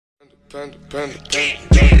Panda, panda,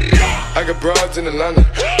 panda. I got broads in Atlanta,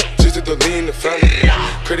 just to the lean the family.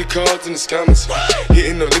 Credit cards in the scammers,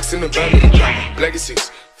 hitting the licks in the van.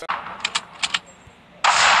 Legacies.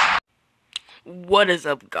 What is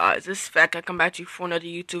up, guys? This is Fact. I come back to you for another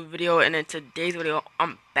YouTube video, and in today's video,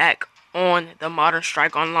 I'm back on the Modern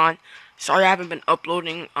Strike Online. Sorry I haven't been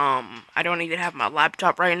uploading. I don't even have my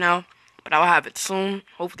laptop right now, but I'll have it soon.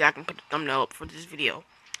 Hopefully I can put the thumbnail up for this video.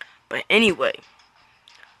 But anyway,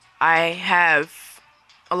 I have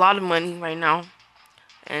a lot of money right now,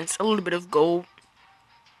 and it's a little bit of gold.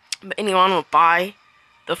 But anyway, I'm gonna buy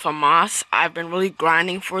the FAMAS. I've been really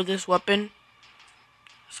grinding for this weapon,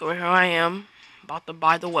 so here I am, about to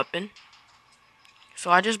buy the weapon.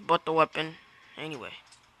 So I just bought the weapon anyway.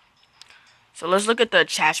 So let's look at the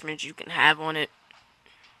attachments you can have on it.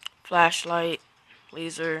 Flashlight,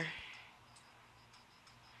 laser,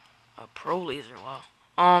 a pro laser, wow.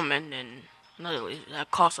 And then another laser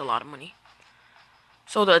that costs a lot of money.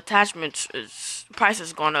 So the attachments price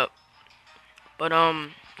has gone up. But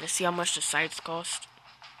let's see how much the sights cost.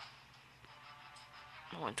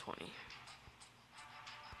 120.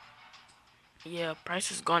 Yeah, price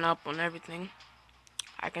has gone up on everything.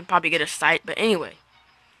 I can probably get a sight, but anyway,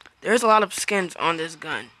 there's a lot of skins on this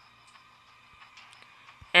gun.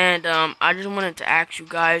 And I just wanted to ask you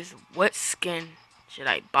guys, what skin should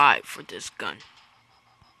I buy for this gun?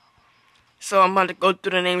 So I'm about to go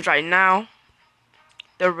through the names right now.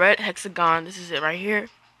 The red hexagon, this is it right here.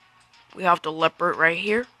 We have the leopard right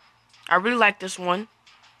here. I really like this one.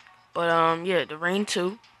 But yeah, the rain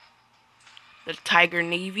 2. The tiger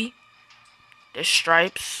navy. The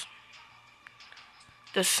stripes.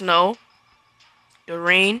 The snow. The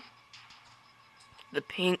rain. The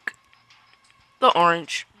pink. The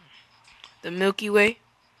orange. The Milky Way.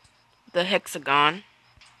 The hexagon.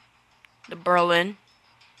 The Berlin.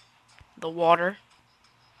 The water.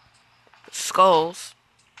 The skulls.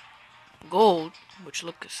 Gold, which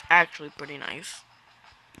looks actually pretty nice.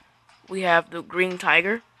 We have the green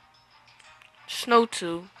tiger. Snow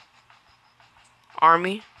 2.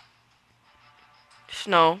 Army.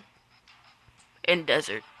 Snow. And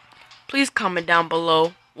desert. Please comment down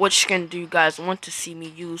below which skin do you guys want to see me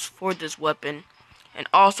use for this weapon. And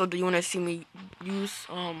also, do you want to see me use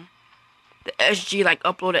the SG, like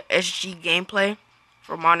upload a SG gameplay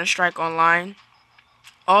for Modern Strike Online?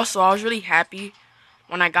 Also, I was really happy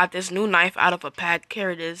when I got this new knife out of a pack. Here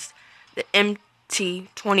it is, the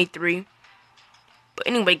MT23. But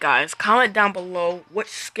anyway, guys, comment down below which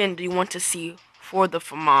skin do you want to see for the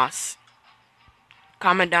FAMAS.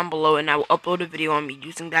 Comment down below and I will upload a video on me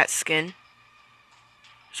using that skin.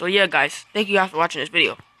 So yeah, guys, thank you guys for watching this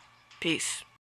video. Peace.